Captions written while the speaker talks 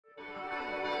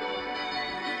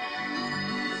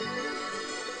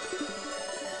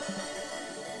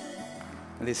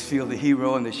Let's feel the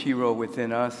hero and the shero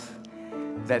within us.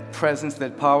 That presence,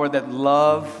 that power, that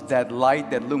love, that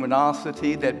light, that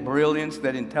luminosity, that brilliance,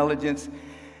 that intelligence,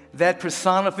 that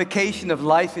personification of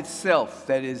life itself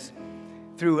that is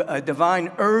through a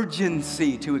divine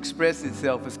urgency to express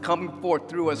itself is coming forth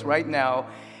through us right now.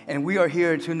 And we are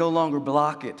here to no longer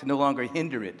block it, to no longer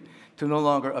hinder it, to no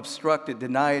longer obstruct it,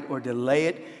 deny it, or delay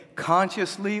it,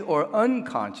 consciously or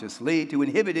unconsciously, to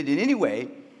inhibit it in any way,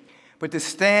 but to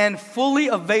stand fully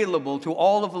available to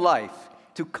all of life,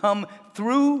 to come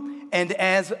through and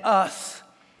as us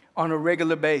on a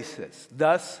regular basis.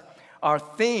 Thus, our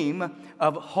theme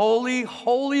of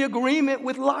holy agreement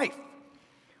with life.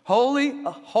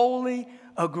 Holy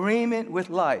agreement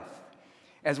with life.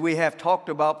 As we have talked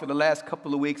about for the last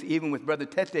couple of weeks, even with Brother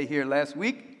Tete here last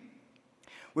week,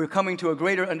 we're coming to a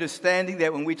greater understanding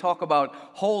that when we talk about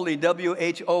holy,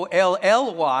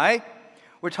 W-H-O-L-L-Y,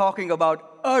 we're talking about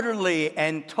utterly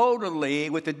and totally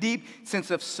with a deep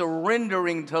sense of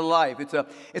surrendering to life.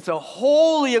 It's a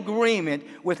holy agreement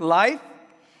with life.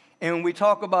 And when we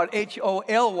talk about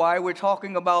H-O-L-Y, we're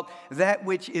talking about that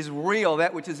which is real,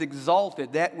 that which is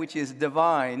exalted, that which is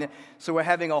divine. So we're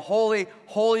having a holy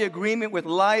agreement with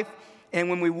life. And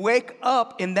when we wake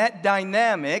up in that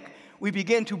dynamic, we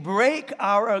begin to break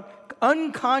our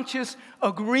unconscious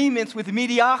agreements with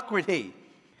mediocrity,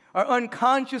 our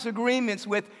unconscious agreements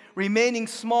with remaining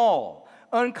small,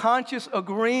 unconscious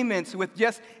agreements with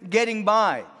just getting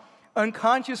by,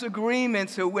 unconscious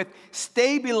agreements with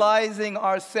stabilizing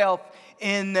ourselves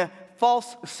in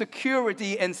false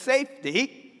security and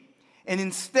safety, and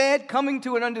instead coming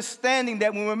to an understanding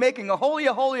that when we're making a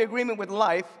holy agreement with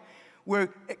life, we're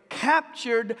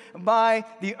captured by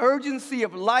the urgency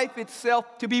of life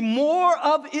itself to be more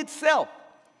of itself.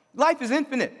 Life is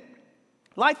infinite.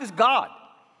 Life is God.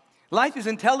 Life is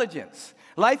intelligence.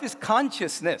 Life is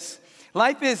consciousness.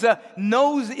 Life is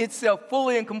knows itself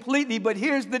fully and completely, but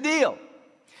here's the deal.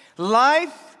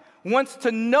 Life wants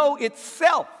to know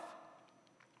itself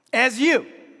as you.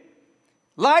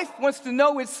 Life wants to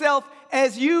know itself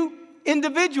as you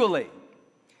individually.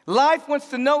 Life wants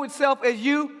to know itself as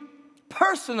you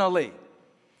personally.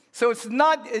 So it's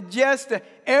not just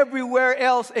everywhere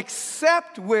else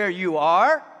except where you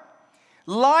are.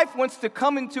 Life wants to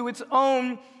come into its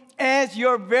own as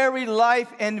your very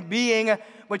life and being,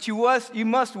 but you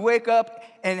must wake up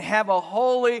and have a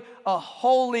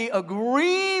holy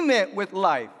agreement with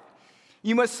life.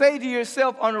 You must say to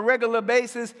yourself on a regular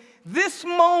basis, this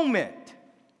moment,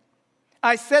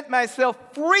 I set myself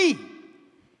free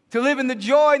to live in the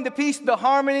joy and the peace, the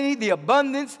harmony, the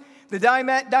abundance, the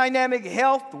dynamic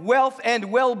health, wealth,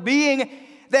 and well-being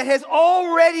that has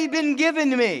already been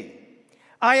given me.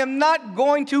 I am not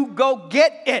going to go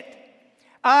get it.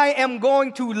 I am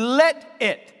going to let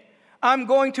it. I'm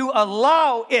going to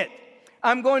allow it.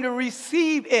 I'm going to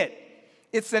receive it.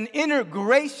 It's an inner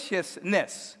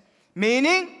graciousness,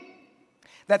 meaning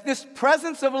that this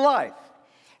presence of life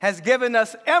has given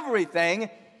us everything,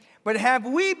 but have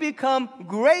we become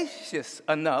gracious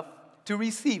enough to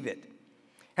receive it?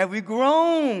 Have we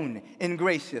grown in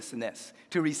graciousness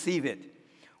to receive it?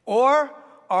 Or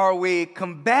are we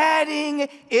combating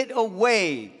it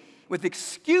away with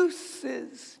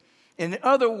excuses and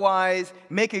otherwise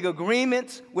making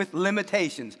agreements with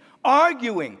limitations,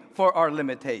 arguing for our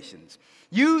limitations,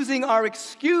 using our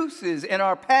excuses and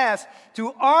our past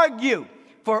to argue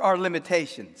for our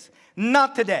limitations?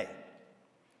 Not today.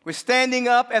 We're standing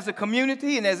up as a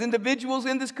community and as individuals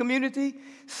in this community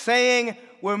saying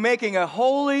we're making a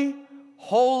holy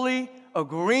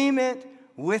agreement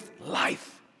with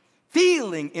life,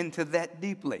 feeling into that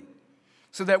deeply.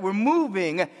 So that we're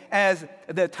moving, as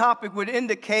the topic would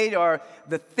indicate, or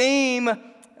the theme.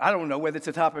 I don't know whether it's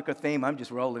a topic or theme. I'm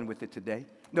just rolling with it today.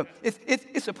 No,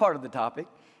 it's a part of the topic.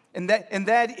 And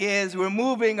that is we're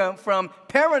moving from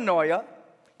paranoia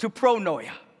to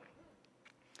pronoia.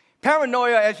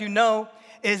 Paranoia, as you know,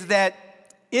 is that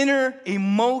inner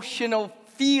emotional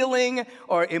feeling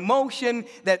or emotion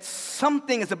that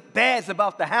something bad is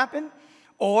about to happen,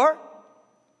 or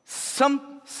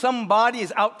somebody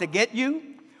is out to get you,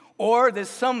 or there's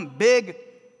some big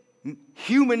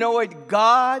humanoid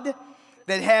God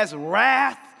that has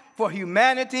wrath for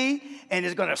humanity and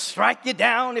is going to strike you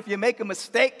down if you make a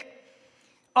mistake.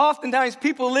 Oftentimes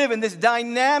people live in this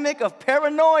dynamic of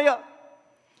paranoia,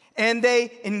 and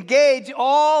they engage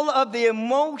all of the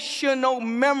emotional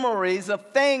memories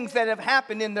of things that have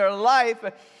happened in their life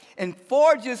and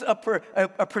forges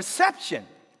a perception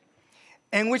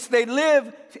in which they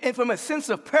live from a sense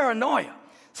of paranoia.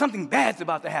 Something bad's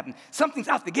about to happen. Something's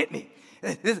out to get me.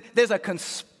 There's a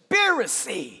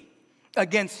conspiracy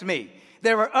against me.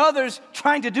 There are others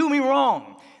trying to do me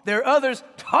wrong. There are others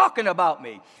talking about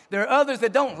me. There are others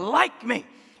that don't like me.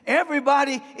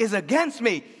 Everybody is against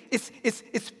me.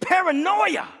 It's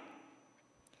paranoia.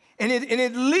 And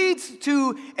it leads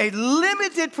to a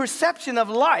limited perception of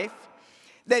life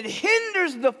that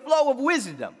hinders the flow of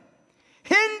wisdom,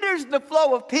 hinders the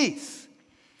flow of peace,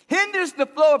 hinders the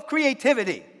flow of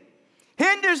creativity,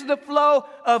 hinders the flow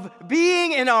of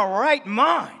being in our right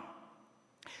mind.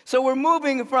 So we're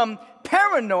moving from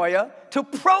paranoia to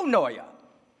pronoia.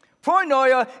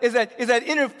 Pronoia is that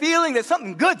inner feeling that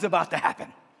something good's about to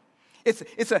happen.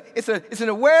 It's an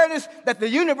awareness that the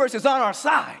universe is on our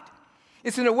side.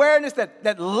 It's an awareness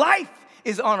that life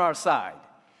is on our side.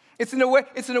 It's an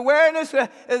awareness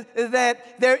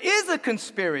that there is a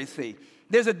conspiracy.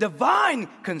 There's a divine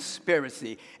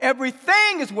conspiracy.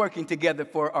 Everything is working together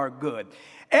for our good.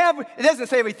 It doesn't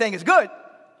say everything is good.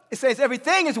 It says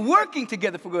everything is working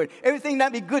together for good. Everything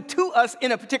not be good to us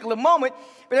in a particular moment,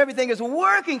 but everything is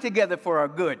working together for our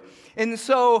good. And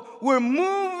so we're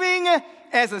moving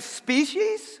as a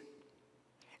species,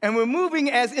 and we're moving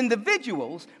as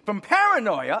individuals from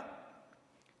paranoia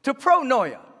to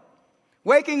pronoia.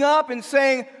 Waking up and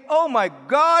saying, oh my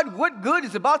God, what good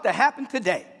is about to happen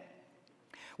today?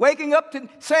 Waking up to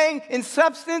saying in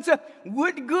substance,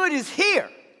 what good is here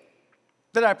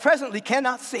that I presently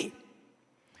cannot see?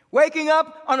 Waking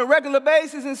up on a regular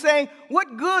basis and saying,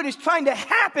 what good is trying to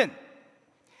happen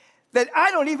that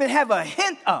I don't even have a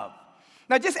hint of?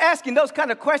 Now, just asking those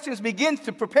kind of questions begins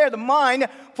to prepare the mind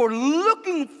for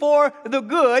looking for the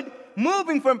good,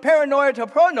 moving from paranoia to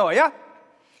pronoia,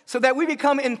 so that we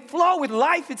become in flow with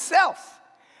life itself.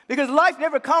 Because life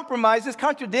never compromises,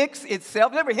 contradicts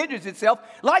itself, never hinders itself.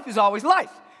 Life is always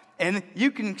life. And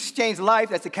you can exchange life,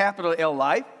 that's a capital L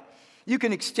life. You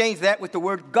can exchange that with the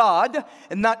word God,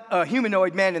 and not a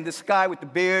humanoid man in the sky with the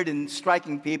beard and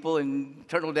striking people and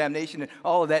eternal damnation and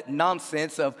all of that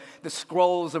nonsense of the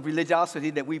scrolls of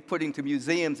religiosity that we put into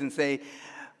museums and say,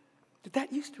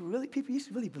 people used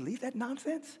to really believe that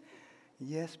nonsense?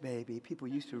 Yes, baby, people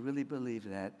used to really believe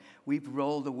that. We've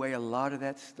rolled away a lot of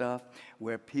that stuff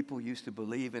where people used to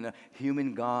believe in a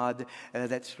human God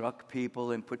that struck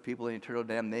people and put people in eternal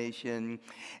damnation.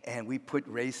 And we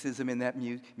put racism in that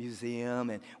museum,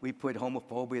 and we put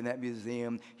homophobia in that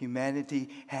museum. Humanity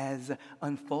has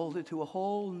unfolded to a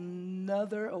whole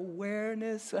nother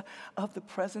awareness of the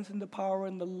presence and the power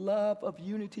and the love of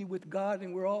unity with God,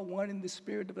 and we're all one in the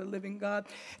spirit of the living God.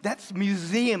 That's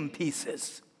museum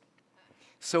pieces.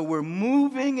 So we're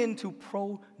moving into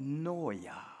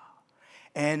pronoia,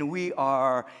 and we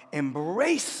are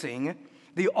embracing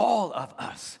the all of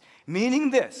us, meaning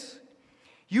this: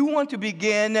 you want to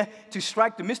begin to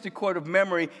strike the mystic chord of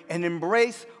memory and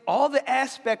embrace all the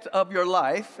aspects of your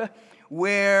life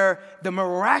where the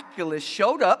miraculous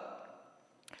showed up,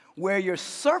 where your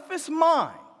surface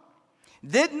mind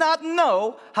did not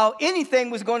know how anything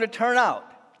was going to turn out,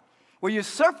 where your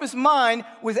surface mind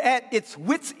was at its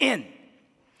wit's end,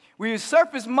 where your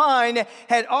surface mind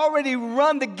had already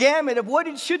run the gamut of what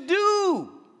it should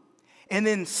do. And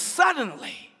then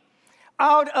suddenly,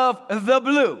 out of the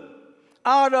blue,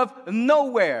 out of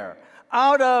nowhere,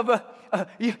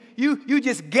 you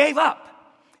just gave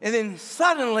up. And then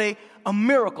suddenly, a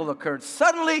miracle occurred.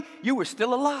 Suddenly, you were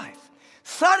still alive.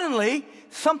 Suddenly,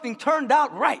 something turned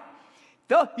out right.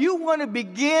 You want to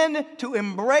begin to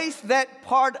embrace that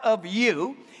part of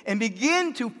you and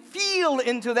begin to feel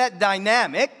into that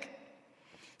dynamic,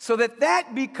 so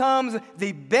that becomes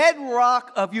the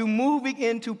bedrock of you moving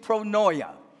into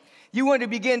pronoia. You want to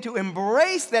begin to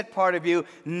embrace that part of you,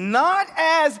 not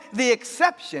as the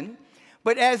exception,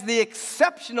 but as the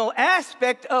exceptional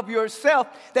aspect of yourself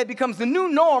that becomes the new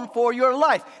norm for your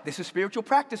life. This is spiritual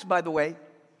practice, by the way,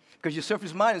 because your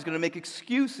surface mind is going to make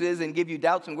excuses and give you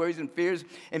doubts and worries and fears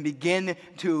and begin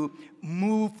to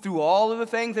move through all of the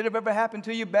things that have ever happened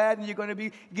to you bad, and you're going to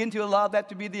begin to allow that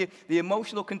to be the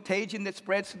emotional contagion that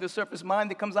spreads to the surface mind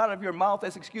that comes out of your mouth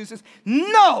as excuses.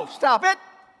 No, stop it.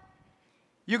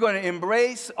 You're going to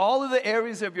embrace all of the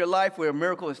areas of your life where a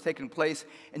miracle has taken place,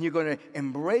 and you're going to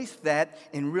embrace that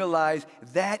and realize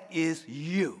that is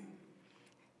you.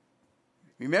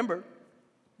 Remember,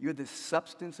 you're the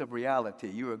substance of reality.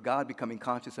 You are God becoming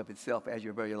conscious of itself as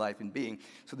your very life and being.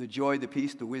 So the joy, the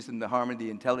peace, the wisdom, the harmony,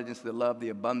 the intelligence, the love, the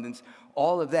abundance,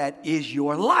 all of that is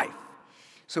your life.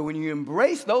 So when you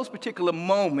embrace those particular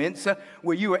moments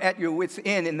where you were at your wit's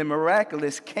end and the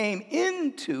miraculous came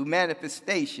into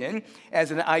manifestation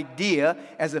as an idea,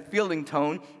 as a feeling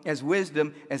tone, as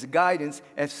wisdom, as guidance,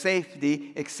 as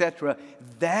safety, etc.,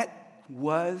 that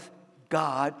was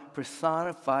God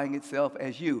personifying itself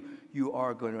as you. You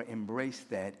are going to embrace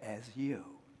that as you.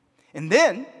 And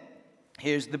then,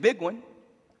 here's the big one,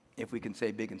 if we can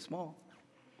say big and small.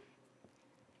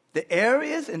 The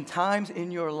areas and times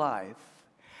in your life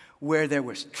where there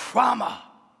was trauma,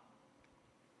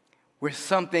 where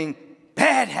something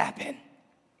bad happened.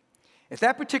 At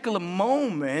that particular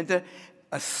moment,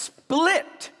 a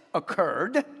split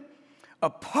occurred. A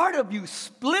part of you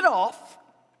split off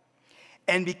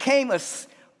and became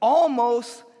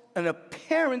almost an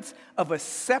appearance of a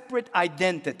separate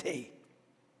identity.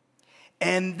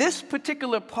 And this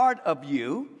particular part of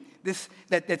you,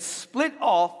 that split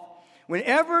off,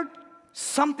 whenever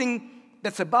something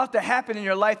that's about to happen in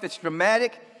your life that's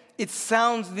dramatic, it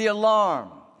sounds the alarm.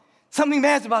 Something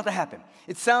bad's about to happen.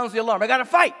 It sounds the alarm. I got to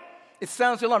fight. It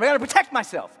sounds the alarm. I got to protect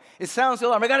myself. It sounds the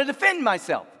alarm. I got to defend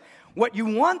myself. What you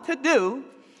want to do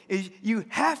is you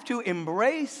have to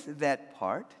embrace that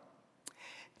part.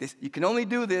 You can only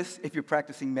do this if you're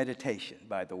practicing meditation,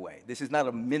 by the way. This is not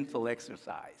a mental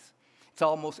exercise. It's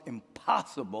almost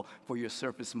impossible for your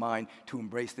surface mind to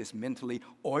embrace this mentally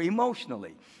or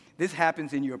emotionally. This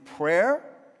happens in your prayer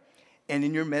and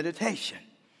in your meditation.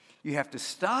 You have to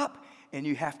stop and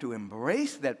you have to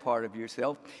embrace that part of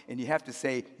yourself and you have to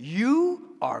say,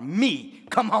 you are me,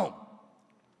 come home.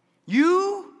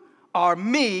 You are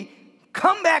me,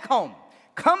 come back home.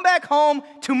 Come back home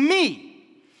to me.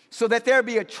 So that there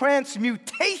be a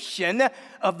transmutation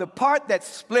of the part that's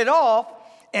split off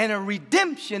and a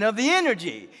redemption of the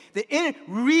energy.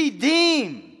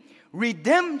 Redeem.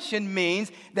 Redemption means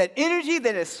that energy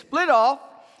that is split off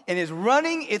and is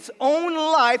running its own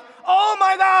life. Oh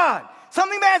my God,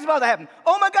 something bad's about to happen.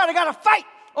 Oh my God, I gotta fight.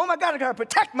 Oh my God, I gotta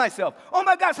protect myself. Oh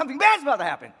my God, something bad's about to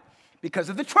happen. Because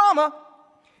of the trauma,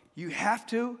 you have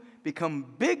to become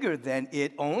bigger than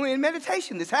it. Only in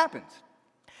meditation this happens.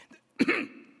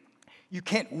 You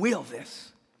can't will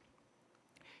this.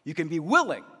 You can be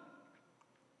willing.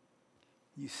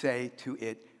 You say to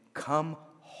it, come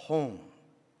home.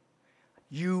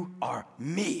 You are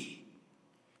me.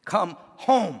 Come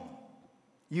home.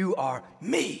 You are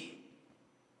me.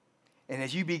 And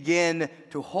as you begin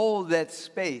to hold that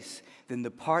space, then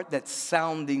the part that's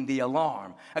sounding the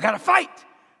alarm, I gotta fight.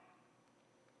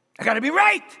 I gotta be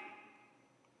right.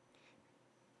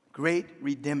 Great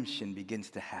redemption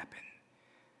begins to happen.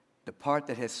 The part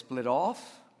that has split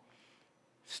off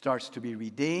starts to be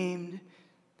redeemed.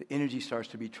 The energy starts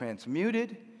to be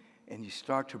transmuted. And you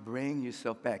start to bring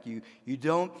yourself back. You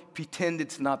don't pretend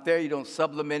it's not there. You don't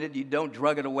supplement it. You don't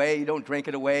drug it away. You don't drink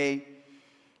it away.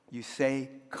 You say,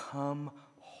 come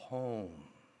home.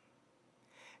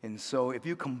 And so if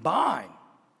you combine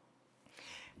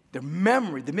the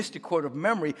memory, the mystic chord of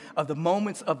memory of the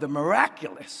moments of the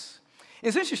miraculous.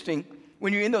 It's interesting,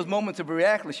 when you're in those moments of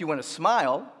miraculous, you want to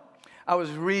smile. I was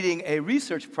reading a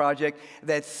research project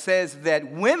that says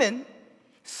that women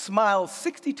smile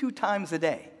 62 times a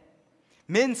day.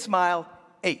 Men smile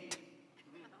 8.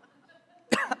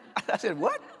 I said,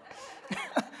 what?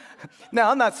 Now,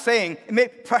 I'm not saying,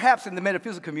 perhaps in the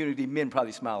metaphysical community, men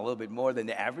probably smile a little bit more than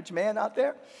the average man out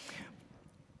there.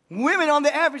 Women, on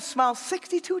the average, smile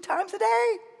 62 times a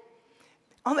day.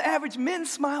 On the average, men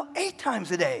smile 8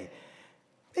 times a day.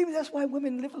 Maybe that's why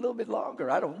women live a little bit longer.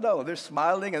 I don't know. They're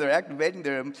smiling and they're activating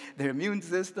their immune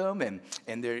system and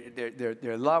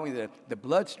they're allowing the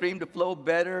bloodstream to flow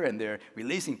better and they're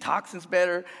releasing toxins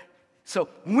better. So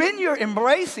when you're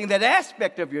embracing that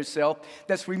aspect of yourself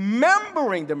that's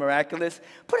remembering the miraculous,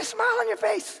 put a smile on your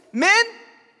face. Men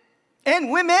and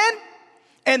women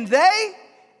and they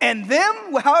and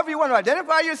them, however you want to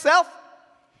identify yourself.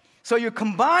 So you're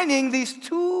combining these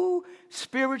two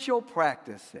spiritual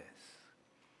practices.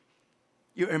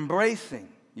 You're embracing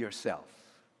yourself.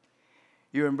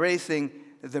 You're embracing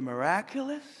the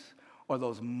miraculous or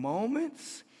those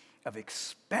moments of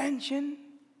expansion.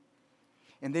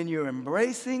 And then you're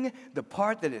embracing the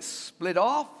part that is split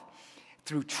off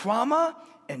through trauma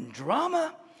and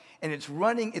drama. And it's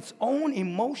running its own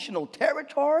emotional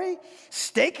territory,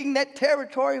 staking that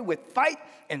territory with fight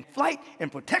and flight and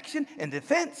protection and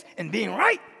defense and being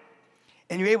right.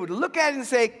 And you're able to look at it and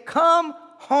say, come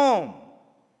home.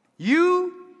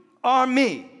 You are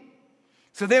me.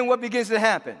 So then what begins to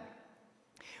happen?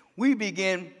 We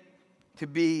begin to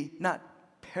be not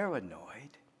paranoid.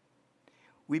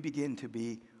 We begin to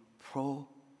be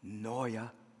pronoia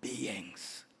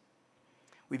beings.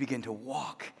 We begin to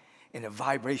walk in a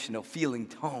vibrational feeling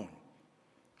tone.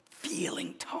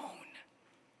 Feeling tone.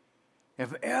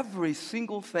 If every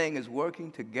single thing is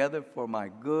working together for my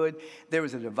good, there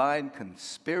is a divine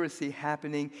conspiracy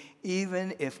happening,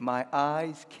 even if my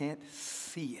eyes can't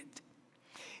see it,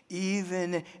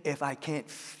 even if I can't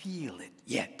feel it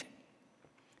yet.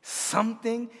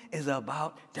 Something is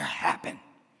about to happen.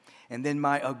 And then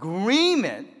my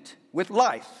agreement with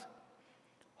life.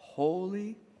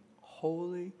 Holy,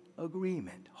 holy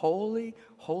agreement. Holy,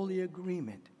 holy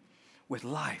agreement with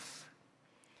life.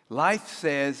 Life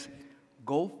says,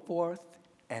 go forth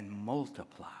and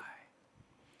multiply.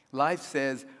 Life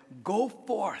says, go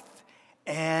forth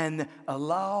and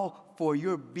allow for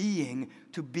your being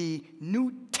to be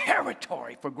new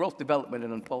territory for growth, development,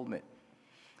 and unfoldment.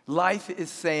 Life is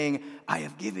saying, I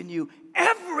have given you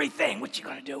everything. What you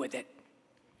going to do with it?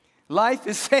 Life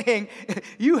is saying,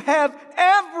 you have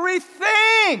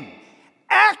everything.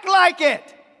 Act like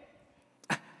it.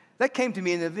 That came to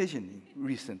me in a vision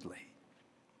recently.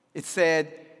 It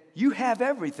said, you have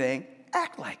everything.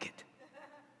 Act like it.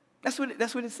 That's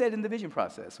what it said in the vision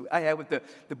process. I had with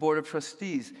the Board of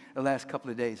Trustees the last couple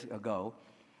of days ago.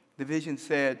 The vision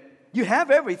said, you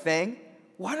have everything.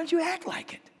 Why don't you act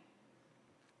like it?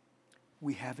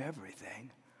 We have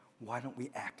everything. Why don't we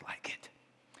act like it?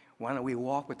 Why don't we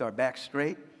walk with our back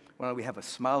straight? Why don't we have a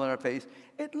smile on our face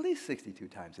at least 62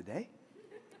 times a day?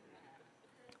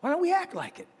 Why don't we act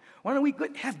like it? Why don't we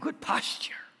have good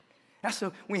posture? That's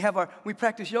so we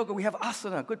practice yoga, we have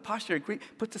asana, good posture. It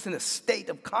puts us in a state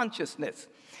of consciousness.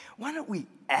 Why don't we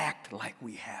act like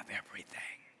we have everything?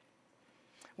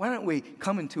 Why don't we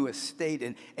come into a state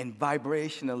and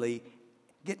vibrationally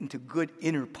get into good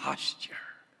inner posture?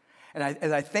 And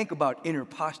as I think about inner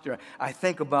posture, I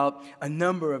think about a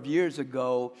number of years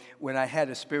ago when I had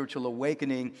a spiritual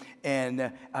awakening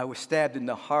and I was stabbed in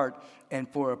the heart. And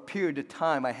for a period of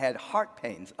time, I had heart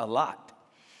pains a lot,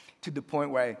 to the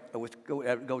point where I would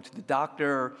go to the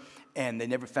doctor and they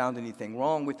never found anything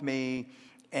wrong with me.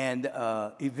 And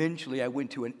eventually I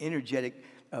went to an energetic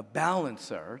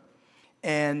balancer,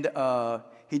 and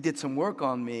he did some work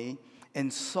on me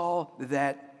and saw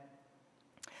that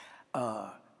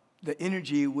the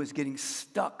energy was getting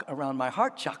stuck around my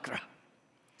heart chakra.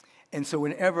 And so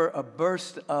whenever a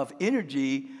burst of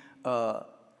energy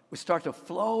would start to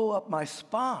flow up my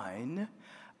spine,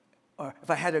 or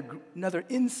if I had another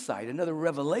insight, another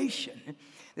revelation,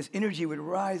 this energy would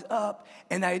rise up,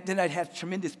 and then I'd have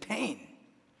tremendous pain.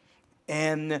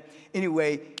 And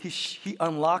anyway, he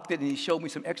unlocked it, and he showed me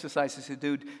some exercises to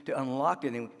do to unlock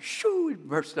it, and shoo, it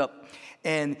burst up.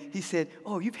 And he said,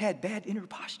 oh, you've had bad inner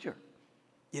posture.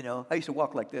 You know, I used to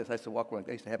walk like this. I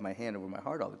used to have my hand over my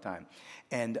heart all the time.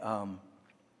 And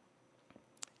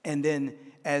then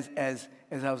as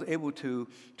I was able to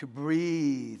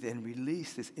breathe and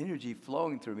release this energy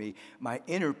flowing through me, my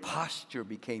inner posture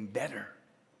became better.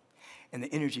 And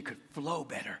the energy could flow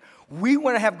better. We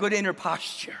want to have good inner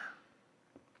posture.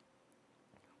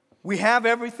 We have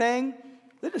everything.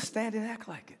 Let us stand and act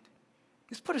like it.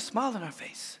 Let's put a smile on our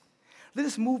face. Let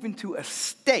us move into a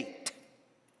state,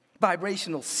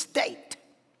 vibrational state.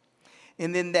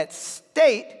 And then that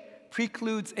state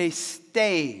precludes a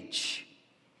stage.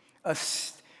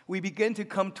 We begin to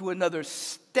come to another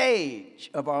stage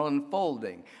of our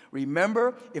unfolding.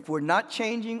 Remember, if we're not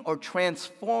changing or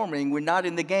transforming, we're not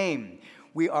in the game.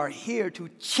 We are here to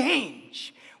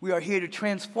change. We are here to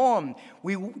transform.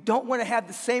 We don't want to have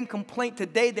the same complaint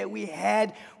today that we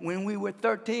had when we were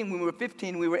 13, when we were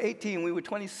 15, we were 18, we were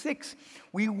 26.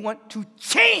 We want to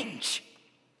change.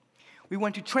 We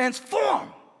want to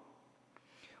transform.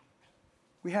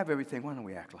 We have everything. Why don't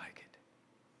we act like it?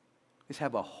 Let's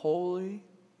have a holy,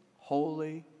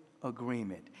 holy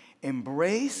agreement.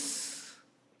 Embrace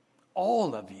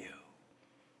all of you.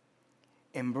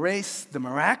 Embrace the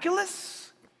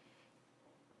miraculous.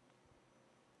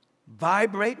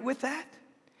 Vibrate with that.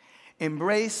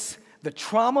 Embrace the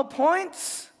trauma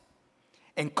points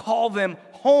and call them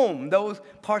home. Those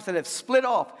parts that have split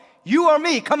off. You or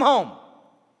me, come home.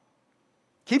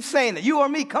 Keep saying that. You or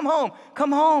me, come home.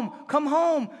 Come home. Come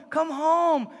home. Come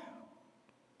home.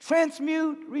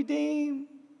 Transmute, redeem,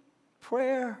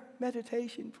 prayer,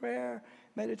 meditation,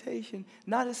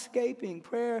 not escaping,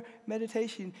 prayer,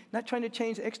 meditation, not trying to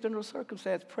change the external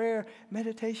circumstance, prayer,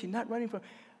 meditation, not running from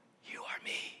you or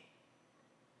me.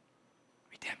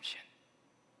 Redemption.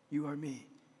 You or me.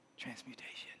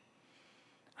 Transmutation.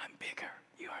 I'm bigger.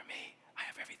 You or me. I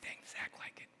have everything. Let's act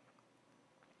like it.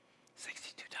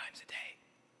 62 times a day.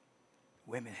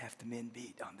 Women have the men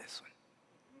beat on this one.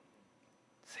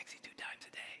 62 times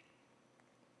a day.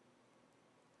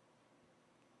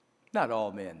 Not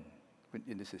all men.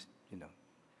 And this is,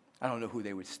 I don't know who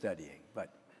they were studying,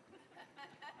 but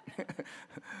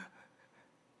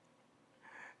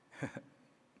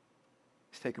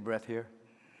let's take a breath here.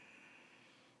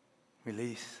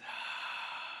 Release.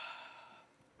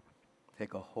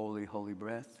 Take a holy, holy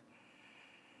breath.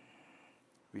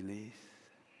 Release.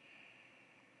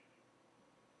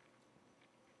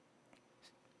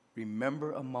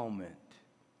 remember a moment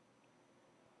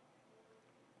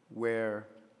where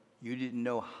you didn't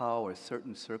know how a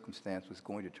certain circumstance was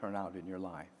going to turn out in your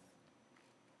life.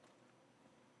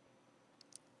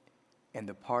 And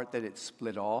the part that it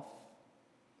split off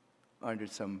under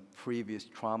some previous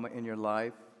trauma in your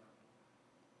life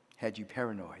had you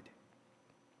paranoid,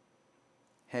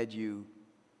 had you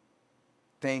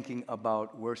thinking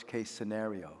about worst case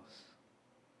scenarios,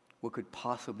 what could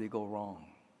possibly go wrong.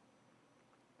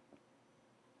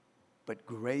 But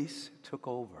grace took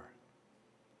over,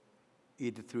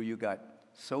 either through you got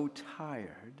so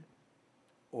tired,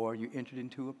 or you entered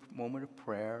into a moment of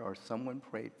prayer, or someone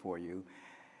prayed for you,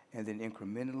 and then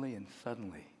incrementally and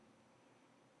suddenly,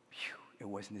 it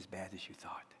wasn't as bad as you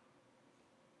thought.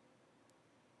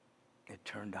 It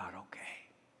turned out okay.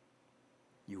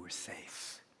 You were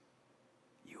safe.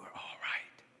 You were all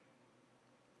right.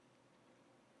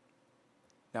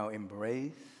 Now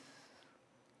embrace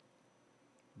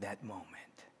that moment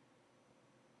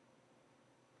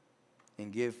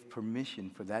and give permission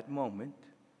for that moment.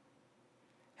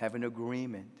 Have an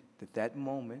agreement that that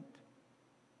moment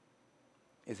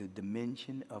is a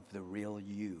dimension of the real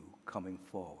you coming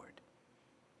forward.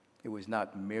 It was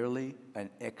not merely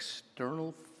an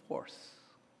external force.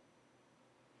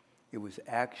 It was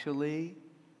actually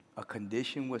a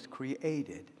condition was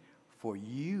created for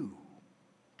you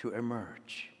to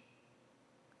emerge.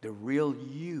 The real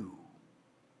you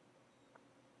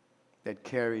that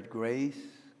carried grace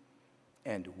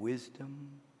and wisdom,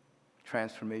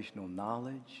 transformational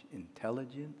knowledge,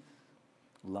 intelligence,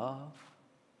 love.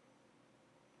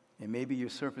 And maybe your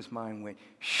surface mind went,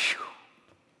 shoo,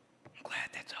 I'm glad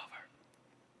that's over.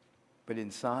 But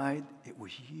inside, it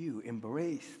was you.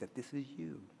 Embrace that this is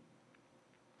you.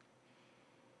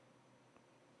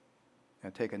 Now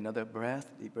take another breath,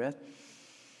 deep breath.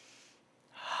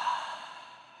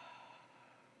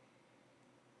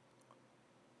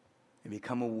 And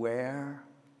become aware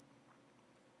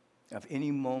of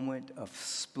any moment of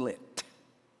split,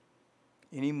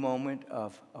 any moment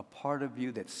of a part of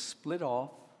you that split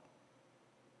off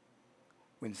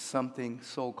when something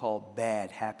so-called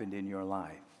bad happened in your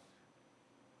life.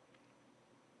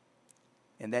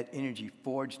 And that energy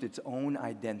forged its own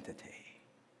identity.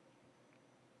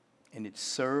 And it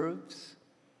serves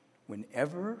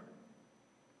whenever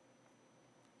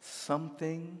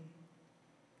something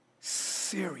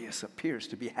serious appears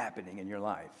to be happening in your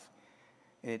life.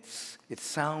 It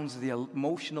sounds the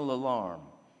emotional alarm.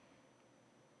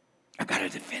 I gotta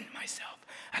defend myself.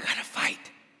 I gotta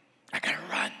fight. I gotta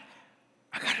run.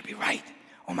 I gotta be right.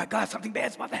 Oh my God, something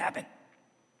bad's about to happen.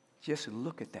 Just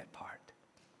look at that part.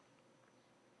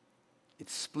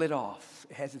 It's split off.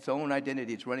 It has its own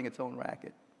identity. It's running its own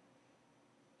racket.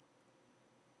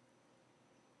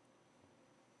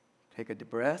 Take a deep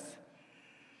breath.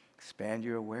 Expand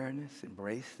your awareness.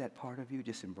 Embrace that part of you.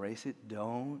 Just embrace it.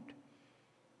 Don't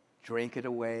drink it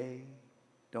away.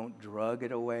 Don't drug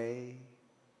it away.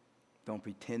 Don't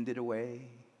pretend it away.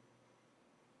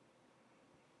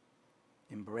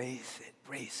 Embrace it.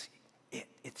 Embrace it.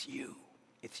 It's you.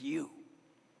 It's you.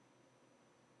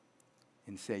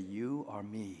 And say, you are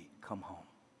me. Come home.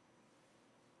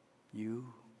 You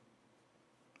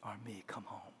are me. Come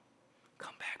home.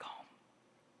 Come back home.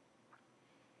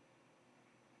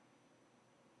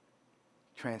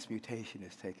 Transmutation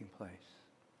is taking place.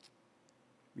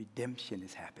 Redemption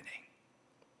is happening.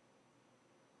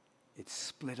 It's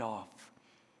split off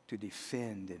to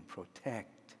defend and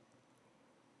protect.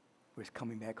 But it's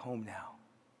coming back home now.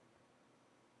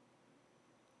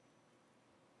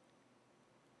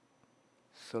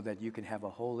 So that you can have a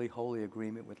holy, holy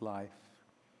agreement with life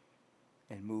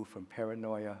and move from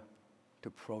paranoia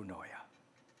to pronoia.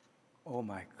 Oh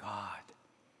my God.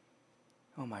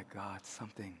 Oh my God,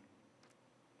 something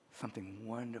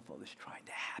wonderful is trying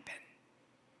to happen.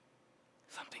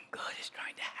 Something good is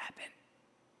trying to happen.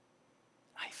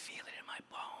 I feel it in my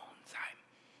bones.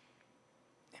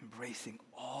 I'm embracing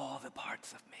all the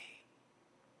parts of me.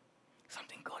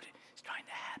 Something good is trying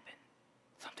to happen.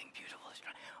 Something beautiful is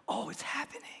trying. Oh, it's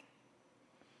happening.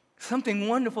 Something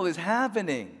wonderful is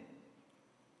happening.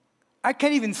 I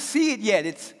can't even see it yet.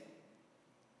 It's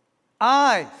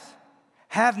eyes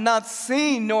have not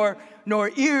seen, nor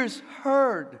ears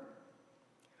heard,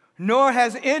 nor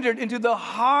has entered into the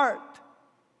heart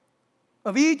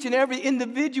of each and every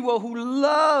individual who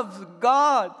loves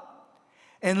God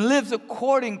and lives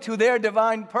according to their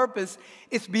divine purpose.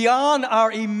 It's beyond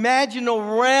our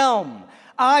imaginal realm.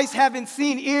 Eyes haven't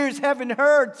seen, ears haven't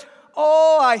heard.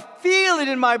 Oh, I feel it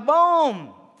in my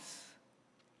bones.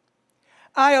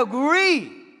 I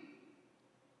agree.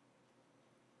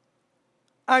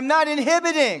 I'm not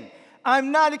inhibiting.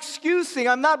 I'm not excusing.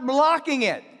 I'm not blocking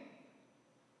it.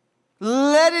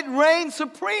 Let it reign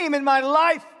supreme in my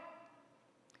life.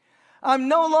 I'm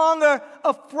no longer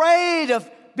afraid of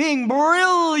being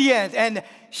brilliant and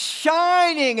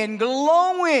shining and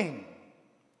glowing.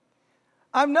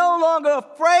 I'm no longer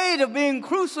afraid of being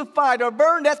crucified or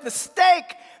burned at the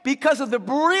stake because of the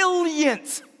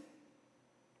brilliance.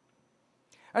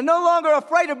 I'm no longer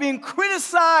afraid of being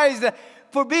criticized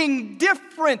for being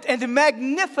different and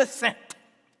magnificent.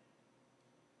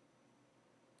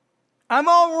 I'm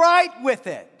all right with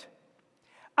it.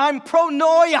 I'm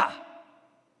pronoia.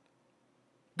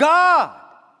 God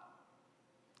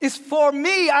is for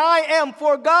me. I am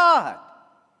for God.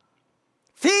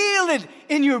 Feel it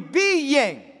in your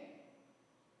being.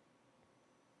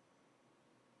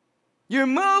 You're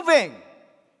moving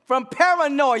from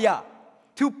paranoia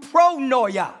to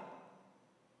pronoia.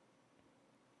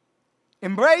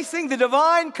 Embracing the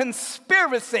divine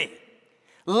conspiracy.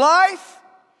 Life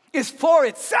is for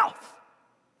itself.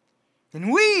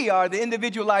 And we are the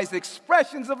individualized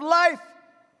expressions of life.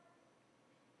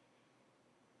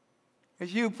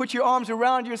 As you put your arms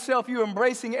around yourself, you're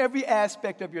embracing every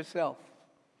aspect of yourself.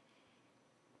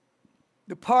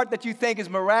 The part that you think is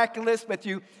miraculous, but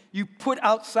you put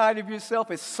outside of yourself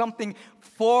as something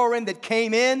foreign that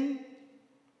came in.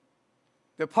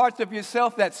 The parts of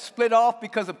yourself that split off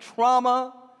because of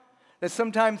trauma, that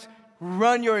sometimes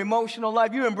run your emotional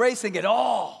life, you're embracing it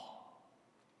all.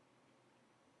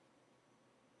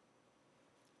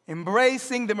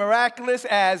 Embracing the miraculous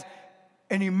as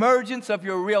an emergence of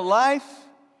your real life,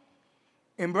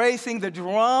 embracing the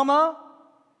drama,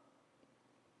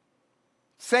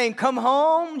 saying, come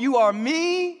home, you are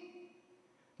me.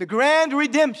 The grand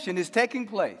redemption is taking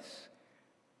place.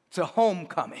 It's a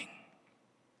homecoming.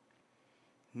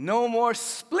 No more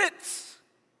splits.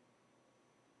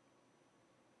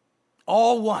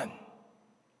 All one.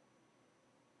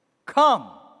 Come.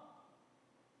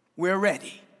 We're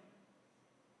ready.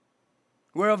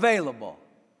 We're available.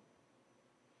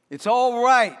 It's all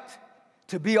right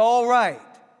to be all right.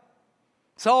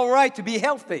 It's all right to be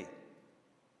healthy.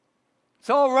 It's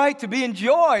all right to be in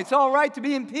joy. It's all right to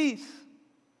be in peace.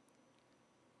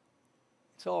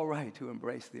 It's all right to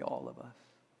embrace the all of us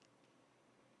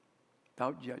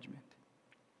without judgment.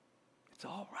 It's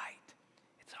all right.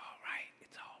 It's all right.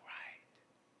 It's all right.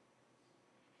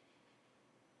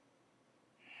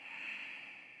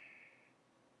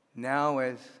 Now,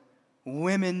 as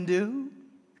women do,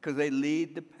 because they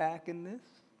lead the pack in this,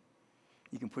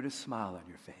 you can put a smile on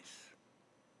your face.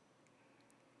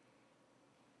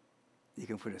 You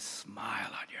can put a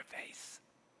smile on your face.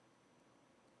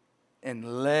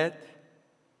 And let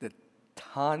the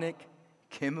tonic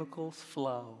chemicals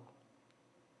flow.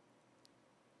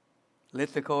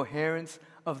 Let the coherence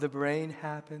of the brain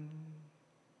happen.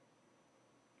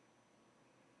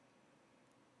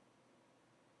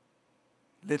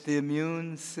 Let the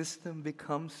immune system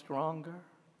become stronger.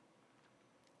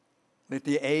 Let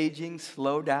the aging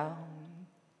slow down,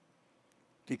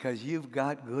 because you've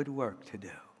got good work to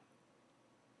do.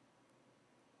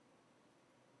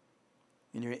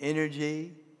 And your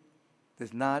energy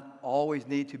does not always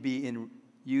need to be in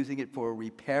using it for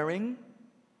repairing.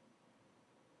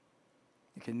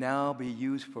 It can now be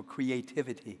used for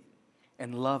creativity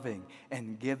and loving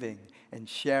and giving and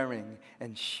sharing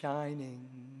and shining.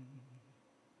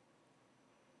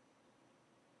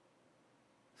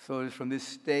 So it is from this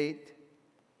state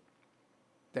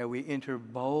that we enter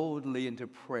boldly into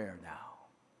prayer now.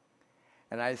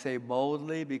 And I say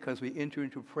boldly because we enter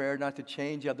into prayer not to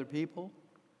change other people,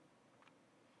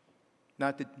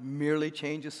 not to merely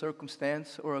change a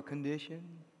circumstance or a condition,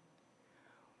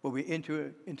 but we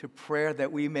enter into prayer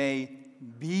that we may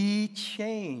be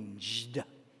changed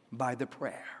by the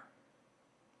prayer.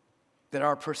 That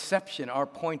our perception, our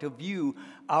point of view,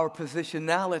 our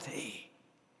positionality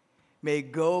may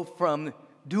go from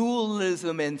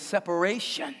dualism and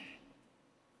separation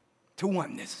to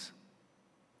oneness.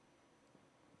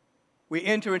 We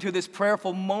enter into this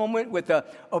prayerful moment with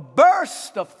a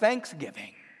burst of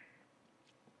thanksgiving,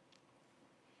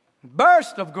 a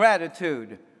burst of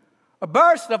gratitude, a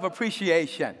burst of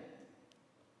appreciation,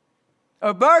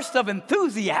 a burst of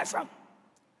enthusiasm.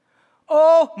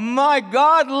 Oh my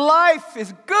God, life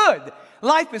is good.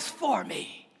 Life is for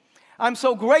me. I'm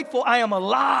so grateful I am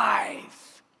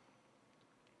alive.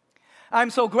 I'm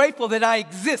so grateful that I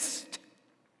exist.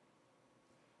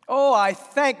 Oh, I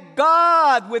thank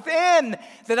God within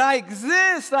that I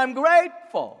exist. I'm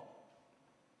grateful.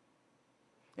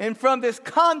 And from this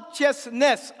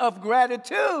consciousness of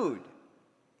gratitude,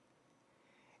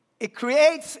 it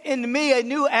creates in me a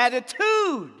new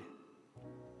attitude.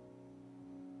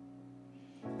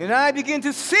 And I begin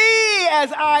to see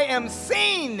as I am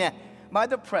seen by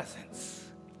the presence.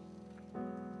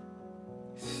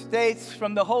 States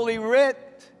from the Holy Writ,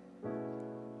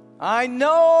 I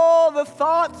know the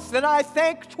thoughts that I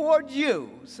think toward you,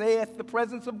 saith the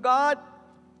presence of God.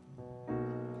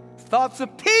 Thoughts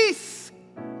of peace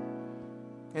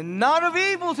and not of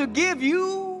evil, to give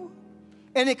you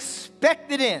an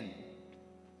expected end.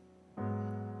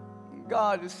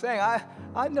 God is saying,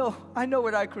 I know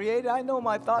what I created. I know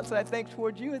my thoughts that I think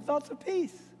toward you, and thoughts of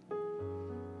peace.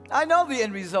 I know the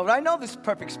end result. I know this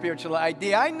perfect spiritual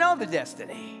idea. I know the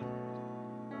destiny.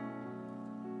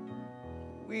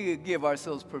 We give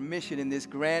ourselves permission in this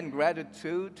grand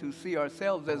gratitude to see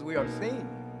ourselves as we are seen.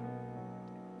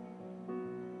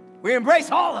 We embrace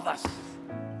all of us.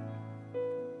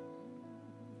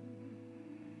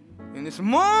 In this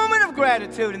moment of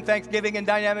gratitude and thanksgiving and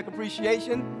dynamic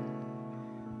appreciation,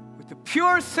 with the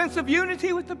pure sense of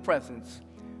unity with the presence,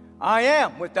 I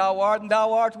am what thou art, and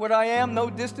thou art what I am. No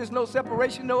distance, no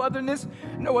separation, no otherness,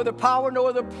 no other power, no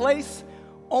other place.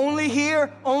 Only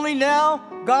here, only now,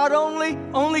 God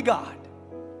only God.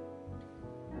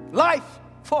 Life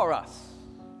for us.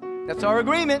 That's our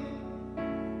agreement.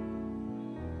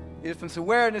 It is from this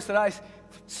awareness that I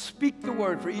speak the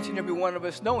word for each and every one of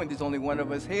us, knowing there's only one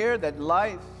of us here, that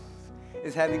life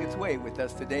is having its way with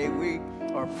us today. We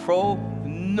are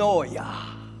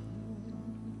Pronoia.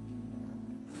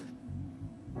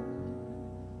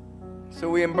 So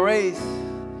we embrace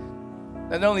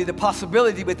not only the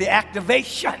possibility, but the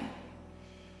activation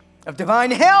of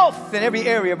divine health in every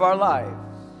area of our lives.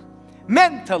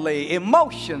 Mentally,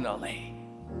 emotionally,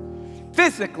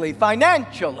 physically,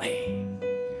 financially.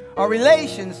 Our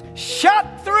relations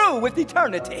shot through with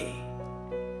eternity.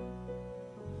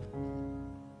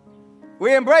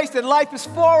 We embrace that life is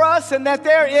for us and that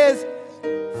there is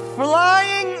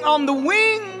flying on the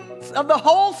wings of the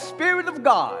whole Spirit of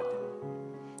God.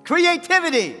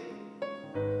 Creativity,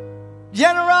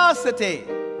 generosity,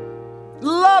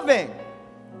 loving.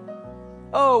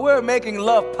 Oh, we're making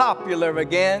love popular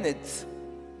again. It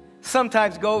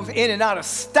sometimes goes in and out of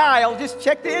style. Just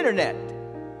check the internet.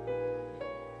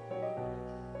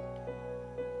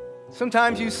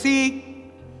 Sometimes you see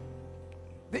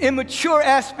the immature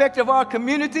aspect of our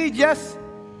community just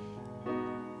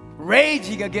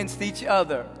raging against each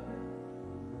other.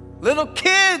 Little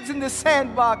kids in the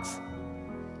sandbox.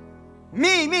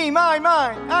 Me, mine.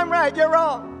 I'm right, you're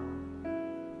wrong.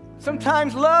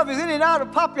 Sometimes love is in and out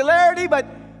of popularity, but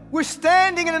we're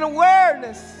standing in an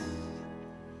awareness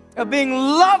of being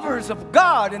lovers of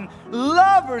God and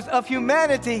lovers of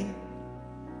humanity.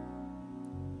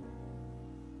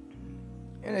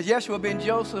 And as Yeshua ben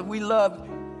Joseph, we love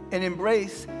and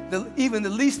embrace even the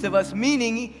least of us,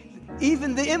 meaning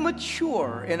even the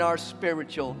immature in our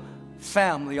spiritual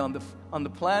family on the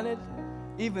planet,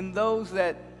 even those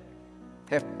that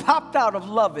have popped out of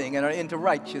loving and are into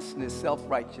righteousness,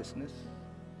 self-righteousness.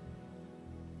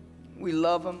 We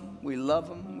love them, we love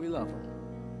them, we love them.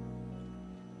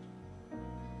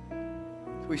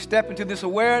 So we step into this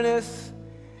awareness,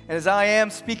 and as I am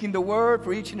speaking the word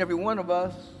for each and every one of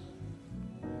us,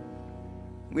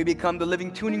 we become the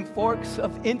living tuning forks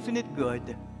of infinite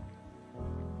good.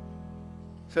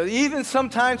 So even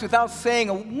sometimes without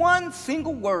saying one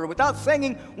single word, without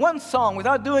singing one song,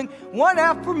 without doing one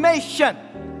affirmation,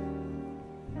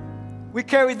 we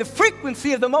carry the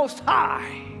frequency of the Most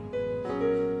High.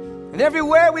 And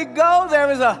everywhere we go, there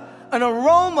is an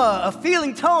aroma, a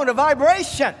feeling tone, a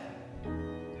vibration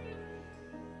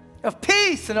of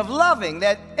peace and of loving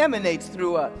that emanates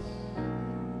through us.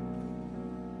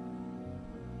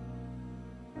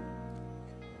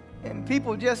 And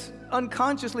people just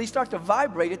unconsciously start to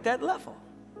vibrate at that level.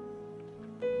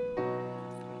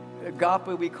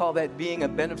 Agape, we call that being a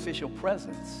beneficial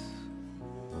presence.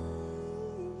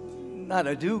 Not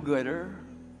a do-gooder,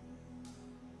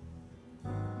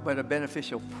 but a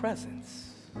beneficial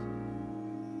presence.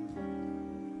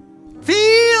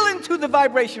 Feel into the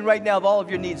vibration right now of all of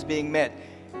your needs being met.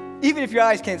 Even if your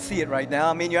eyes can't see it right now,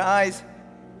 I mean, your eyes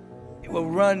will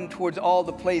run towards all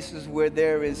the places where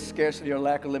there is scarcity or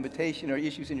lack or limitation or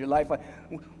issues in your life.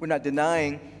 We're not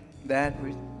denying that.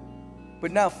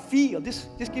 But now feel, just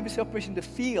give yourself permission to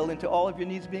feel into all of your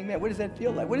needs being met. What does that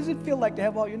feel like? What does it feel like to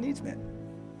have all your needs met?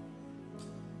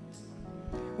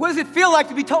 What does it feel like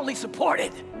to be totally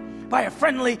supported by a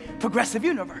friendly, progressive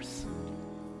universe?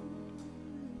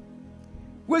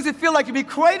 What does it feel like to be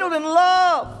cradled and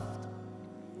loved?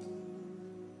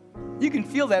 You can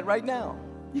feel that right now.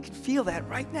 You can feel that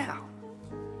right now.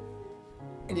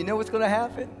 And you know what's going to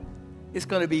happen? It's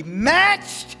going to be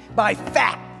matched by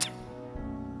fact.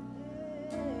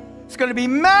 It's going to be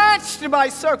matched by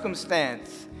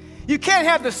circumstance. You can't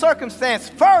have the circumstance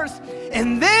first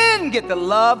and then get the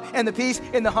love and the peace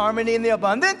and the harmony and the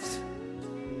abundance.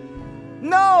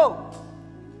 No.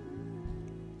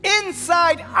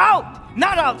 Inside out,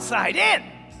 not outside in.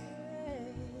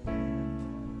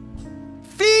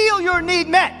 Feel your need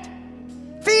met.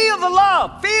 Feel the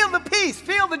love, feel the peace,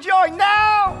 feel the joy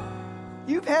now.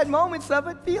 You've had moments of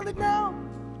it, feel it now.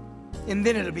 And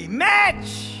then it'll be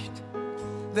matched.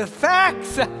 The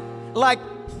facts, like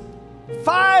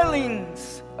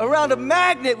filings around a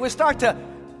magnet, will start to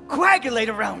coagulate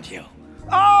around you.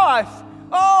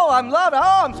 Oh, I'm loved.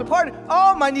 Oh, I'm supported.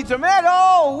 Oh, my needs are met.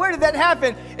 Oh, where did that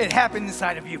happen? It happened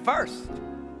inside of you first.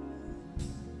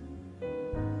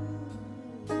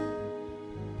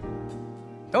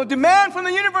 Don't demand from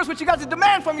the universe what you got to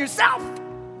demand from yourself.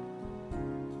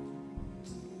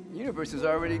 The universe has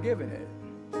already given it.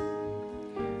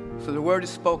 So the word is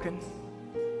spoken.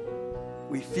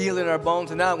 We feel in our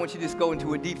bones. And now I want you to just go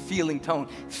into a deep feeling tone.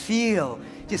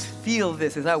 Just feel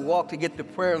this as I walk to get the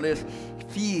prayer list.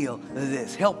 Feel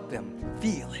this. Help them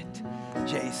feel it.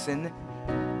 Jason.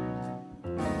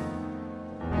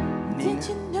 Nina. Did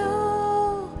you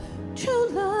know true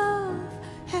love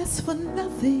has for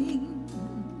nothing?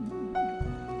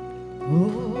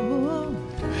 Oh,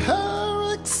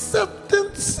 her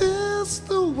acceptance is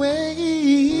the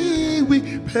way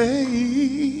we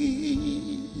pay.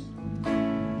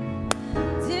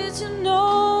 did you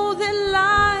know that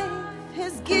life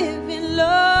has given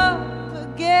love a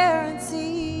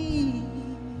guarantee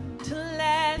to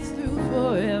last through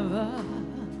forever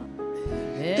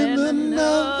and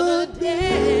another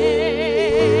day?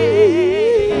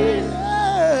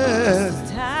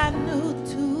 Yes. Time knew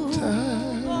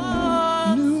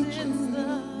since the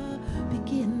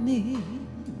beginning,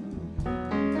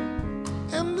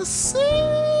 And the same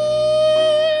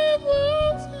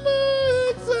was more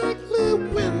exactly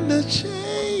when the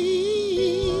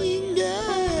change.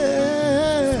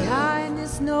 Yeah.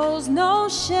 kindness knows no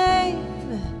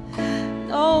shame,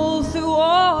 no, through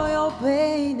all your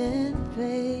pain and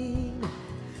pain,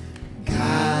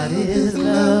 God is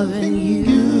loving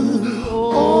you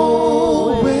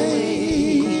always.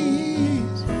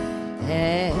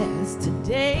 as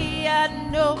today I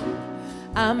know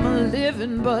I'm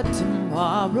living, but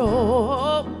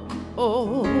tomorrow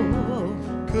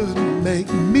Couldn't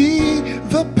make me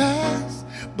the past,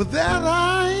 but that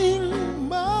I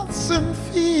mustn't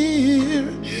fear.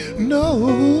 No.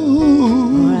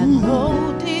 For I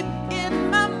know deep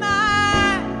in my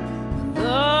mind the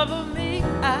love of me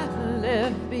I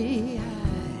left behind.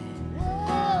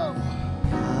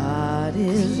 God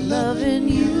is loving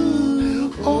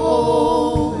you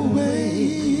Always.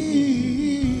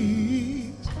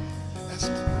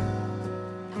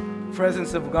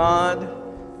 Presence of God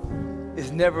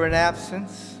is never an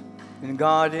absence, and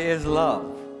God is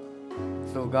love.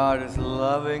 So God is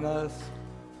loving us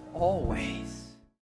always.